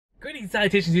Greetings,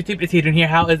 salutations YouTube, it's Hadrian here.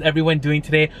 How is everyone doing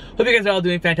today? Hope you guys are all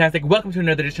doing fantastic. Welcome to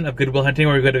another edition of Goodwill Hunting,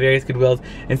 where we go to various Goodwills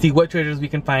and see what treasures we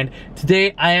can find.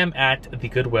 Today I am at the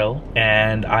Goodwill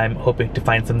and I'm hoping to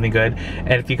find something good.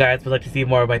 And if you guys would like to see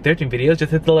more of my thrifting videos,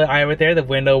 just hit the little eye right there, the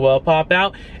window will pop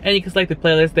out and you can select the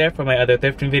playlist there for my other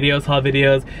thrifting videos, haul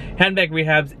videos, handbag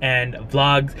rehabs, and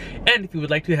vlogs. And if you would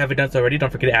like to have it done so already, don't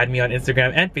forget to add me on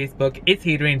Instagram and Facebook. It's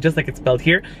Hadrian, just like it's spelled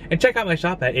here. And check out my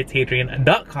shop at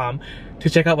itsHadrian.com to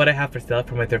check out what I have for sale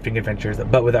for my thrifting adventures.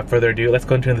 But without further ado, let's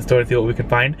go into the store and see what we can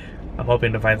find. I'm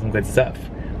hoping to find some good stuff.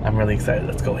 I'm really excited.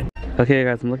 Let's go in. Okay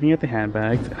guys, I'm looking at the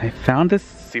handbags. I found this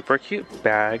super cute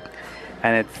bag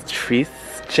and it's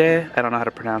triste. I don't know how to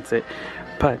pronounce it,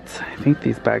 but I think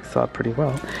these bags sell pretty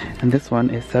well. And this one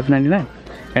is $7.99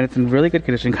 and it's in really good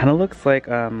condition. Kind of looks like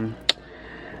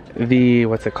the,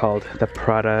 what's it called? The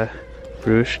Prada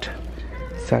ruched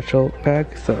satchel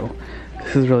bag. So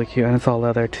this is really cute and it's all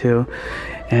leather too.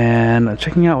 And I'm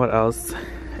checking out what else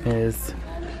is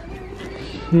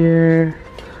here.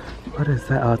 What is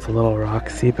that? Oh, it's a little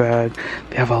Roxy bag.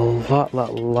 They have a lot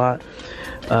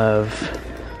of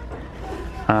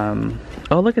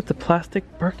oh look, it's a plastic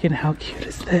Birkin. How cute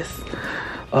is this?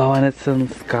 Oh, and it's in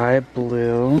sky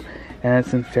blue and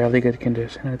it's in fairly good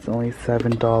condition. It's only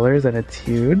 $7 and it's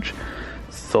huge.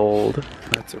 Sold.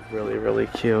 That's really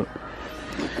cute.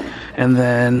 And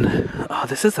then, oh,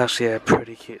 this is actually a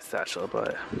pretty cute satchel,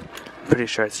 but I'm pretty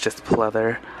sure it's just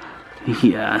pleather.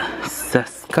 Yeah,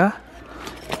 Seska,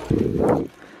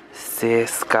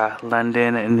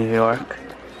 London and New York.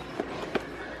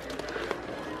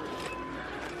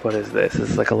 What is this?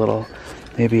 Is like a little,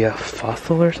 maybe a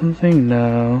fossil or something?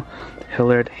 No,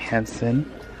 Hillard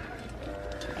Hansen.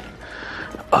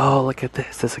 Oh, look at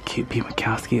this. This is a cute B.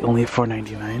 Mikowski, only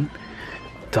 $4.99.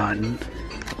 Done.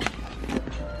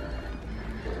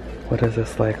 What is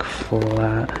this, like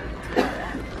flat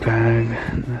bag?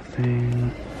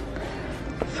 Nothing.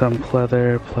 Some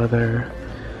pleather.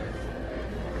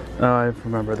 Oh, I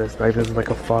remember this bag. This is like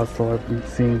a fossil. I've been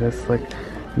seeing this like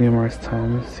numerous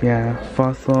times. Yeah,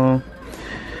 fossil.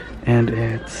 And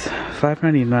it's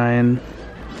 $5.99.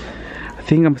 I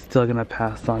think I'm still gonna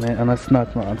pass on it unless it's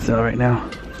not on sale right now.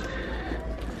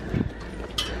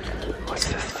 What's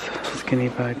this skinny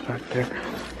bag back there?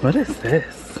 What is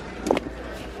this?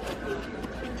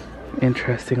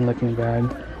 Interesting looking bag.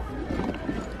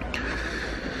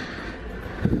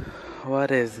 What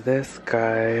is this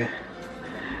guy?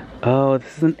 Oh,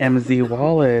 this is an MZ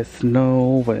Wallace.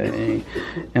 No way.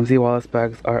 MZ Wallace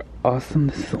bags are awesome.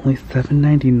 This is only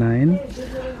 $7.99.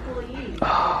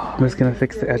 Oh, I'm just gonna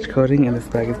fix the edge coating and this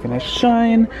bag is gonna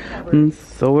shine. I'm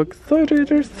so excited.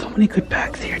 There's so many good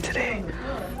bags here today.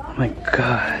 Oh my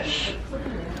gosh.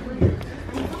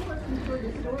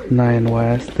 9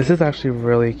 West. This is actually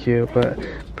really cute, but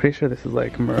pretty sure this is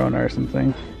like Merona or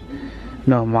something.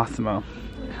 No, Massimo.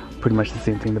 Pretty much the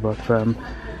same thing. They're both from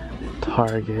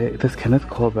Target. This Kenneth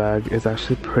Cole bag is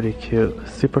actually pretty cute.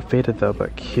 Super faded though,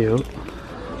 but cute.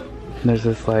 And there's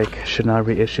this like Chanel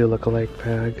reissue lookalike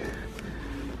bag.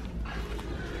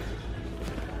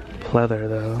 Pleather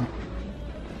though.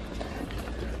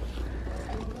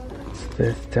 What's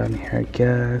this down here, I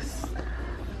guess?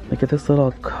 Look at this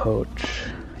little coach.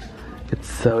 It's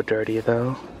so dirty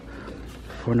though.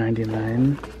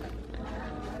 $4.99.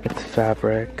 It's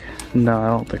fabric. No, I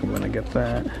don't think I'm gonna get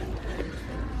that.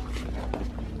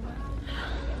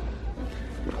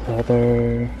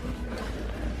 Leather.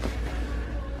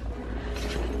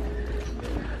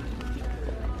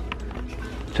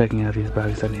 Checking out these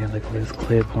bags down here, like Liz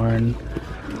Claiborne.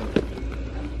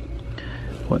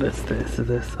 What is this? Is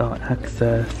this, oh,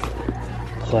 Access,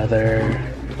 pleather.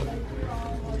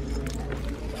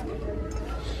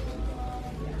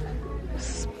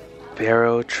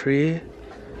 Sparrow tree.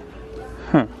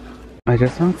 Huh. I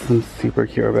just found some super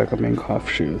cute Rebecca Minkoff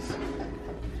shoes.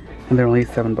 And they're only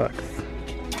 $7.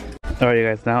 Alright you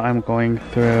guys, now I'm going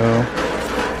through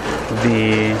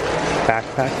the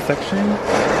backpack section.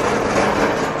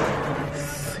 Let's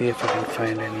see if I can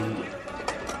find any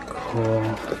cool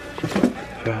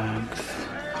bags.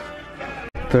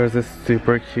 There's this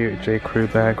super cute J. Crew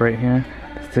bag right here.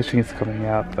 The stitching is coming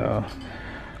out though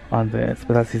on this,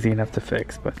 but that's easy enough to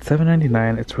fix. But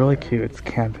 $7.99, it's really cute. It's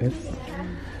canvas,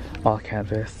 all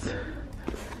canvas.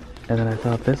 And then I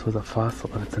thought this was a fossil,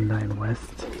 but it's a 9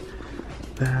 West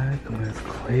bag. There's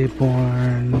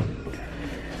Claiborne,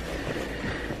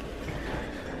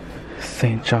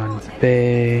 St. John's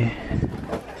Bay.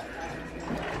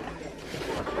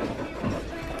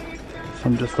 So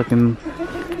I'm just looking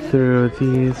through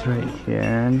these right here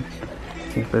and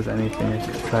see if there's anything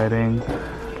exciting.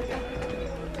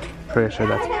 Pretty sure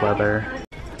that's pleather.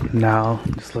 Now,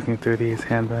 just looking through these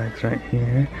handbags right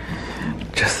here.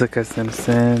 Jessica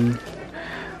Simpson.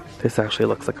 This actually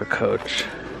looks like a Coach.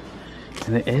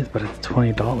 And it is, but it's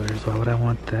 $20. Why would I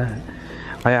want that?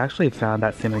 I actually found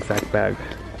that same exact bag,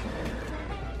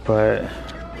 but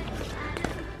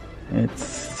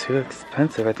it's too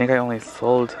expensive. I think I only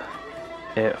sold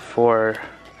it for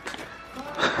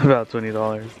about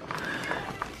 $20.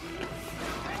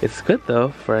 It's good though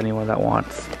for anyone that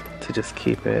wants to just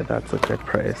keep it. That's a good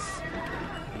price.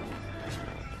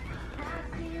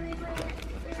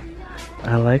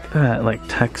 I like that like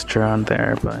texture on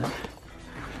there, but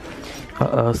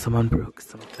uh-oh, someone broke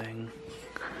something.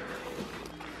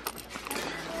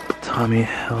 Tommy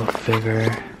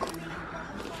Hilfiger.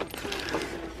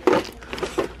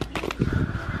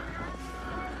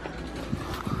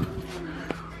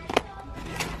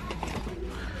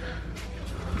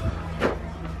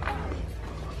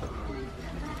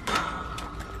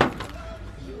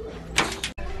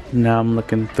 Now I'm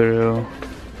looking through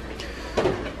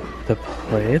the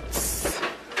plates.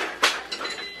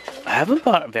 I haven't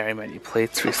bought very many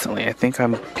plates recently. I think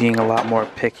I'm being a lot more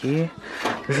picky.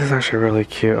 This is actually really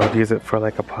cute. I'll use it for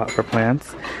like a pot for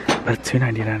plants, but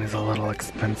 $2.99 is a little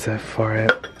expensive for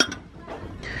it,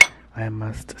 I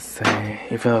must say,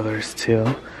 even though there's two.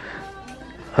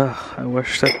 Ugh, I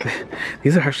wish that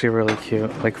these are actually really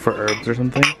cute, like for herbs or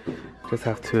something. Just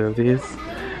have two of these.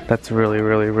 That's really,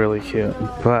 really, really cute,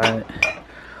 but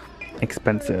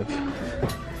expensive.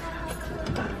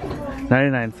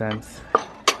 99 cents.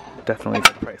 Definitely a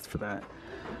good price for that.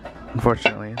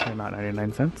 Unfortunately, they're not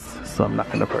 99 cents, so I'm not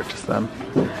going to purchase them.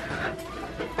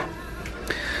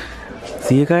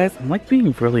 See you guys, I'm like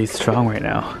being really strong right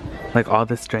now. Like all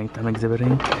the strength I'm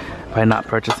exhibiting by not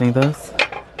purchasing those.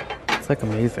 It's like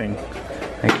amazing.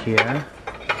 IKEA.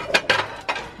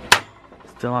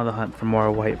 Still on the hunt for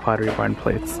more white Pottery Barn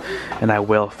plates, and I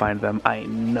will find them. I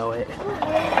know it.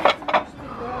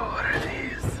 What are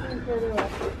these?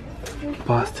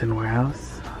 Boston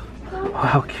Warehouse. Oh,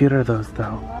 how cute are those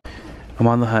though? I'm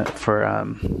on the hunt for,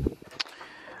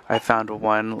 I found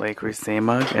one Le Creuset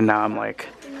mug, and now I'm like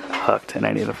hooked and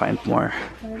I need to find more.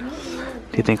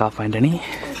 Do you think I'll find any?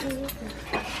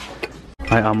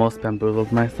 I almost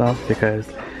bamboozled myself because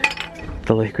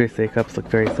the Le Creuset cups look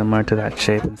very similar to that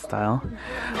shape and style.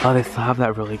 Oh, they still have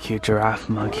that really cute giraffe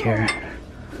mug here.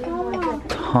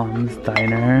 Tom's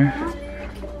Diner.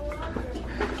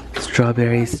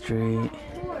 Strawberry Street.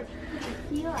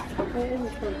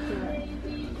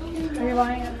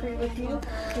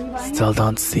 Still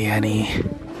don't see any.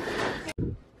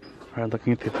 Alright,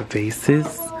 looking through the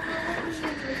vases.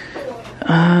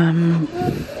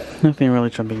 Nothing really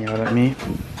jumping out at me.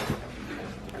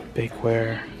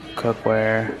 Bakeware,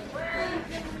 cookware.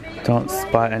 Don't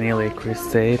spot any Le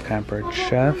Creuset, Pampered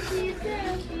Chef.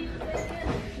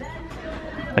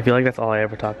 I feel like that's all I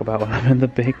ever talk about when I'm in the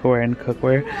bakeware and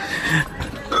cookware.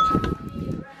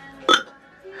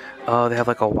 Oh, they have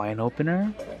like a wine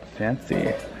opener?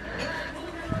 Fancy.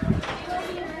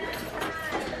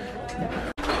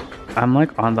 I'm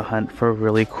like on the hunt for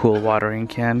really cool watering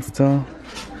cans still.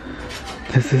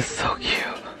 This is so cute.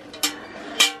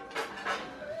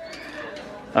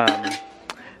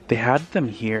 They had them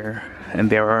here and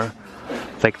they were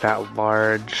like that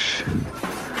large.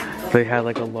 They had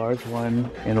like a large one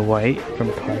in white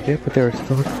from Target, but they were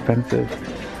so expensive.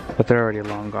 But they're already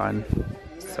long gone,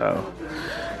 so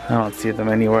I don't see them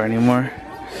anywhere anymore.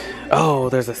 Oh,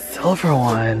 there's a silver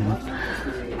one.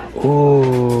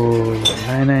 Ooh,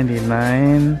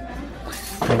 $9.99.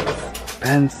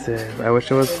 Expensive. I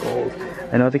wish it was gold.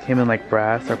 I know they came in like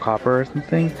brass or copper or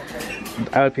something.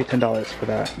 I would pay $10 for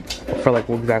that, for like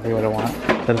exactly what I want.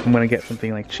 But if I'm gonna get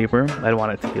something like cheaper, I'd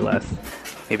want it to be less.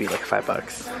 Maybe like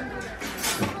 $5.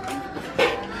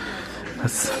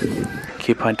 Let's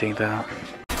keep hunting though.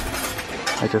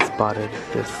 I just spotted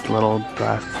this little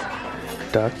brass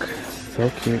duck. So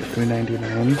cute,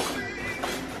 $3.99.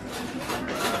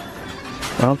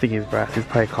 I don't think he's brass, he's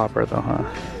probably copper though, huh?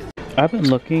 I've been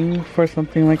looking for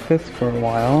something like this for a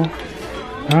while.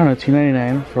 I don't know,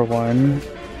 $2.99 for one.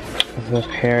 The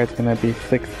pair is gonna be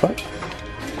 $6.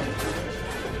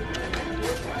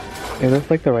 Is this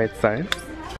like the right size?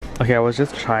 Okay, I was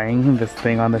just trying this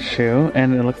thing on the shoe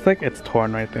and it looks like it's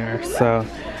torn right there. So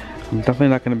I'm definitely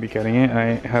not gonna be getting it.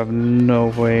 I have no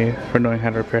way for knowing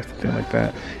how to repair something like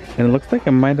that. And it looks like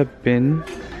it might have been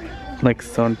like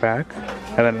sewn back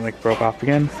and then it like broke off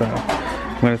again. So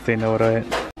I'm gonna say no to it.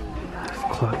 This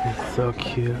cloth is so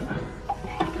cute.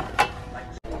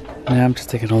 Now I'm just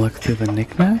taking a look through the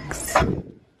knickknacks.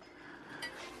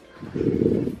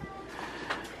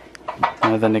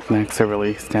 None of the knickknacks are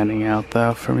really standing out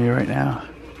though for me right now.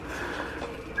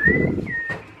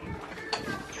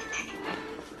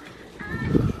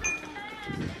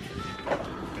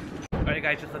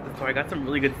 just left the store. I got some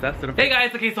really good stuff. So hey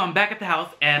guys, okay, so I'm back at the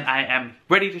house and I am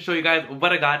ready to show you guys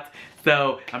what I got.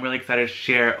 So I'm really excited to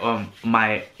share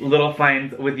my little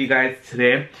finds with you guys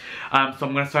today. So I'm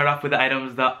gonna start off with the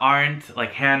items that aren't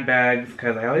like handbags,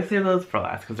 because I always save those for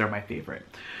last because they're my favorite.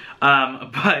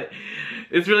 But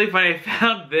it's really funny. I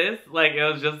found this, like, it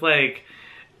was just like,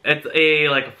 it's a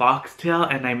like foxtail,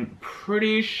 and I'm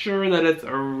pretty sure that it's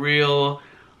a real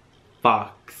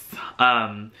fox.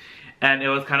 And it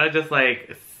was kind of just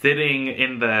like sitting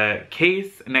in the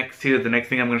case next to the next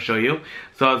thing I'm going to show you.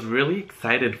 So I was really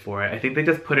excited for it. I think they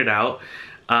just put it out.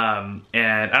 And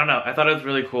I don't know, I thought it was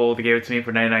really cool. They gave it to me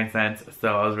for 99 cents.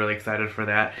 So I was really excited for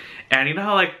that. And you know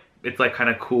how like it's like kind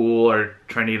of cool or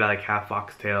trendy to like have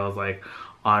foxtails like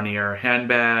on your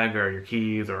handbag or your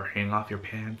keys or hang off your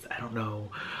pants? I don't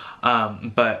know.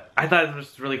 But I thought it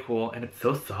was really cool, and it's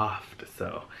so soft.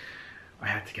 So I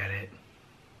had to get it.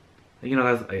 You know,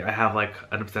 guys, I have like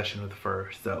an obsession with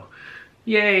fur, so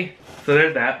yay. So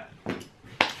there's that.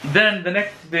 Then the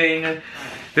next thing,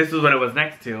 this is what it was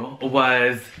next to,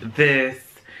 was this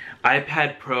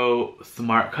iPad Pro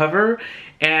smart cover.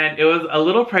 And it was a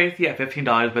little pricey at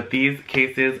 $15, but these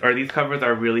cases, or these covers,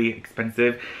 are really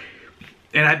expensive.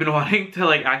 And I've been wanting to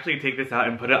like actually take this out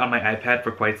and put it on my iPad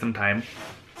for quite some time.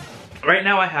 Right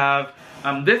now I have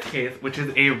this case, which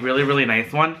is a really, really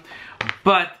nice one.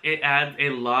 But it adds a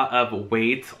lot of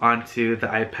weight onto the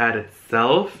iPad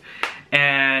itself,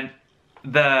 and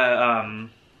the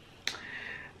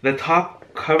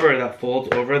top cover that folds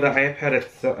over the iPad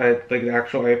itself, like the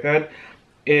actual iPad,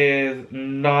 is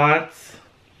not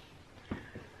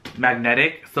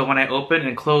magnetic. So when I open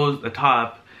and close the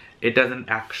top, it doesn't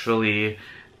actually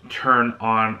turn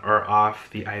on or off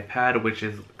the iPad, which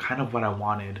is kind of what I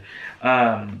wanted.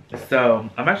 So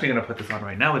I'm actually gonna put this on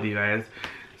right now with you guys.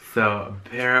 So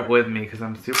bear with me because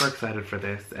I'm super excited for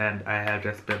this, and I have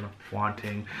just been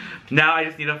wanting. Now I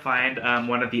just need to find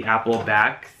one of the Apple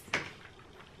backs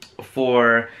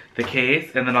for the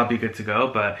case, and then I'll be good to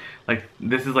go. But like,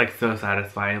 this is like so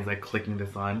satisfying. It's like clicking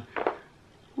this on.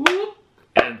 Whoop.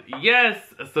 And yes,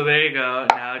 so there you go.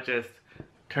 Now it just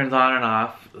turns on and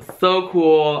off. So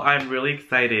cool. I'm really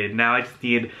excited. Now I just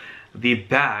need the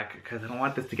back because I don't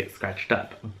want this to get scratched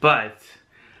up. But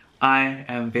I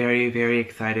am very, very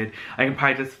excited. I can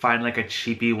probably just find like a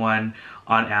cheapy one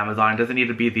on Amazon. It doesn't need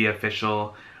to be the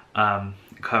official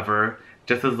cover,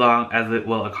 just as long as it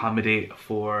will accommodate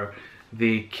for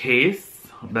the case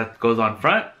that goes on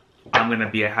front. I'm gonna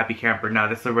be a happy camper. Now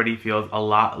this already feels a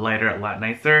lot lighter, a lot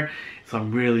nicer. So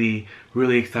I'm really,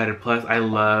 really excited. Plus I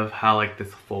love how like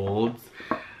this folds.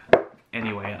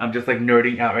 Anyway, I'm just like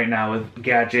nerding out right now with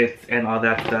gadgets and all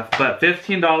that stuff. But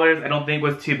 $15 I don't think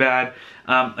was too bad.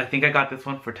 I think I got this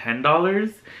one for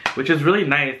 $10, which is really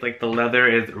nice. Like the leather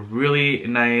is really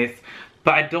nice.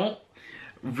 But I don't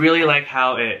really like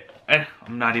how it, I'm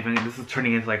not even, this is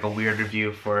turning into like a weird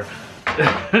review for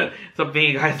something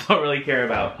you guys don't really care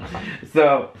about.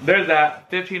 So there's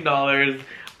that, $15.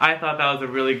 I thought that was a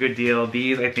really good deal.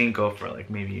 These I think go for like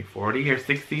maybe 40 or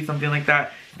 60, something like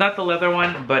that. It's not the leather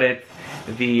one, but it's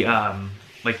the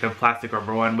like the plastic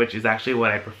rubber one, which is actually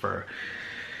what I prefer.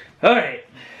 All right,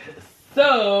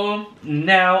 so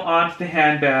now on to the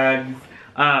handbags.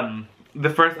 The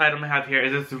first item I have here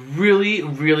is this really,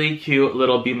 really cute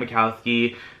little B.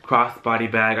 Mikowski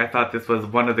crossbody bag. I thought this was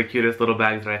one of the cutest little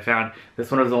bags that I found. This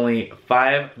one was only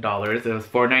 $5. It was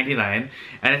 $4.99,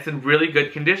 and it's in really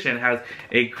good condition. It has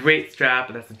a great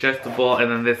strap that's adjustable,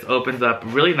 and then this opens up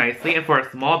really nicely. And for a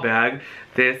small bag,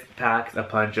 this packs a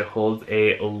punch. It holds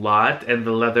a lot, and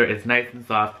the leather is nice and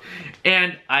soft.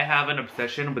 And I have an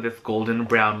obsession with this golden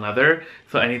brown leather.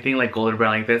 So anything like golden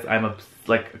brown like this, I'm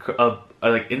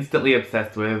like instantly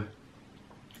obsessed with.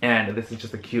 And this is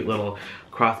just a cute little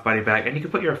crossbody bag. And you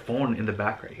can put your phone in the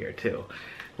back right here too.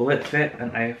 Will it fit an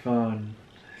iPhone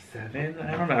 7?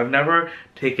 I don't know. I've never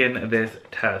taken this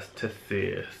test to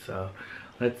see. So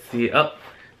let's see. Oh,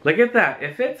 look at that.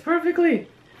 It fits perfectly.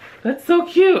 That's so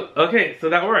cute. Okay, so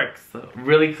that works. So,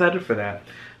 really excited for that.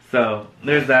 So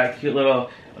there's that cute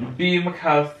little B.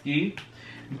 Mikowski.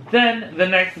 Then the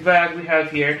next bag we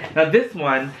have here. Now this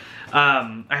one,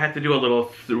 I had to do a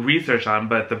little research on,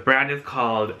 but the brand is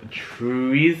called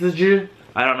itsHadrian.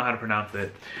 I don't know how to pronounce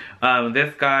it.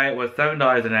 This guy was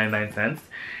 $7.99,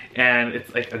 and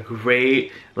it's like a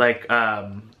great, like,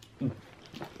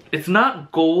 it's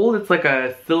not gold, it's like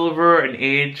a silver, an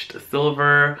aged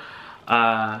silver,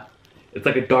 it's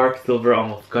like a dark silver,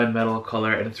 almost gunmetal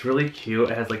color, and it's really cute.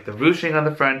 It has like the ruching on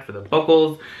the front for the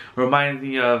buckles. Reminds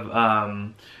me of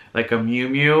like a Miu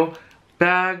Miu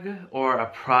bag or a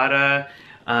Prada,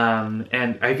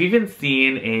 and I've even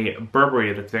seen a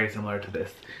Burberry that's very similar to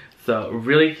this. So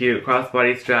really cute,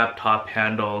 crossbody strap, top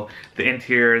handle, the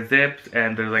interior zips,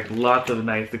 and there's like lots of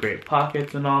nice great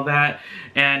pockets and all that.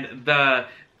 And the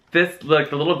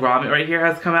little grommet right here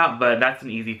has come out, but that's an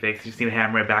easy fix. You just need to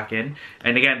hammer it back in.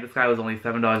 And again, this guy was only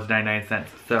 $7.99.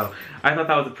 So I thought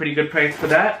that was a pretty good price for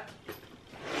that.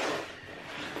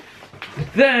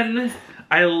 Then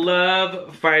I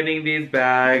love finding these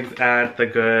bags at the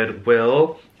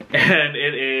Goodwill, and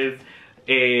it is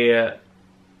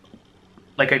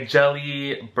like a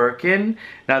jelly Birkin.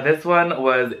 Now this one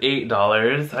was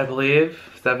 $8, I believe,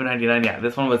 $7.99. Yeah,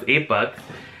 this one was $8.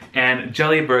 And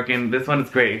jelly Birkin, this one is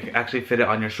great. You can actually fit it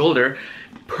on your shoulder.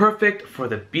 Perfect for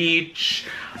the beach,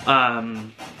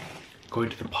 going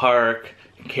to the park.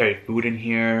 You can carry food in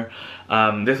here.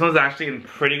 This one's actually in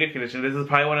pretty good condition. This is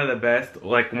probably one of the best,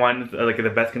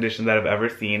 the best condition that I've ever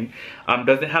seen.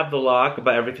 Doesn't have the lock,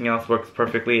 but everything else works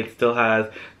perfectly. It still has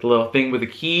the little thing with the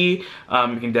key.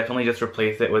 You can definitely just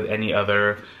replace it with any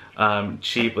other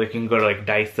cheap, like you can go to like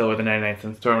Daiso or the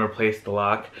 99-cent store and replace the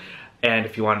lock. And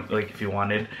if you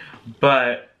wanted.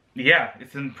 But yeah,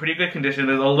 it's in pretty good condition.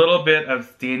 There's a little bit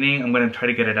of staining. I'm gonna try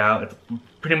to get it out. It's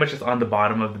pretty much just on the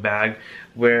bottom of the bag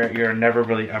where you're never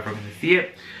really ever gonna see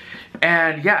it.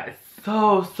 And yeah, it's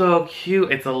so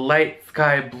cute. It's a light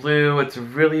sky blue. It's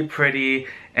really pretty,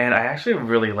 and I actually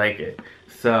really like it.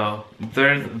 So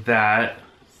there's that.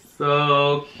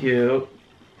 So cute.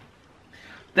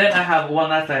 Then I have one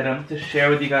last item to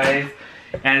share with you guys,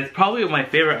 and it's probably my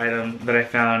favorite item that I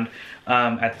found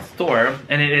at the store,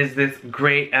 and it is this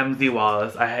great MZ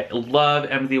Wallace. I love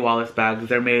MZ Wallace bags.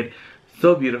 They're made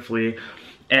so beautifully,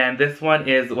 and this one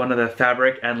is one of the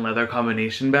fabric and leather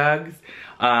combination bags.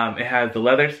 It has the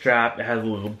leather strap, it has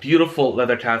little beautiful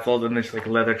leather tassels, and there's like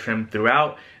leather trim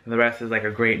throughout, and the rest is like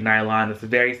a great nylon. It's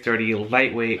very sturdy,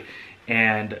 lightweight,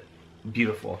 and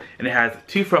beautiful. And it has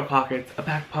two front pockets, a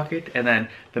back pocket, and then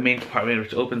the main compartment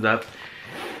which opens up.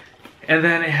 And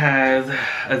then it has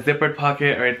a zippered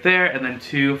pocket right there, and then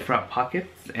two front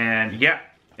pockets. And yeah,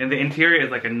 and the interior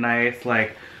is like a nice,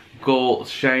 like gold,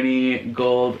 shiny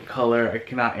gold color. I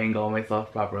cannot angle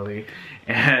myself properly,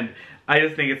 and I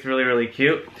just think it's really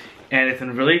cute. And it's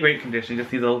in really great condition.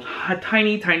 Just needs a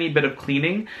tiny bit of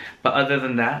cleaning, but other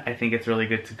than that, I think it's really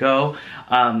good to go.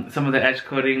 Some of the edge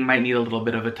coating might need a little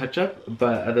bit of a touch up,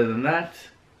 but other than that,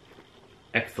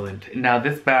 excellent. Now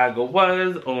this bag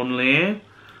was only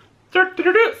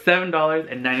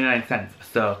 $7.99.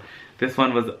 So this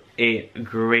one was a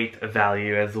great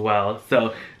value as well.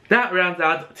 So that rounds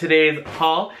out today's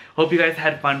haul. Hope you guys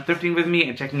had fun thrifting with me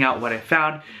and checking out what I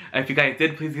found. If you guys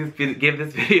did, please give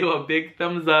this video a big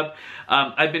thumbs up.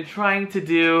 I've been trying to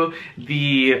do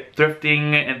the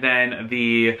thrifting and then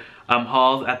the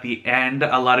hauls at the end.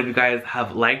 A lot of you guys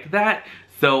have liked that.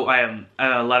 So a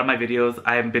lot of my videos,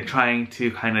 I've been trying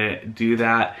to kind of do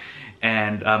that,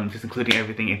 and just including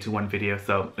everything into one video.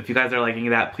 So if you guys are liking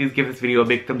that, please give this video a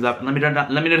big thumbs up, and let me know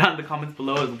down in the comments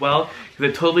below as well,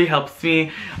 because it totally helps me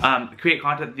create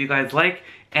content that you guys like.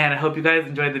 And I hope you guys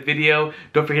enjoyed the video.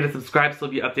 Don't forget to subscribe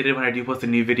so you'll be updated when I do post a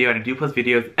new video. And I do post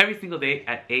videos every single day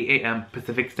at 8 AM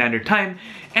Pacific Standard Time.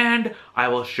 And I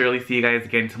will surely see you guys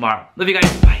again tomorrow. Love you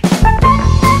guys. Bye.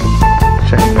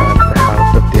 Check it out.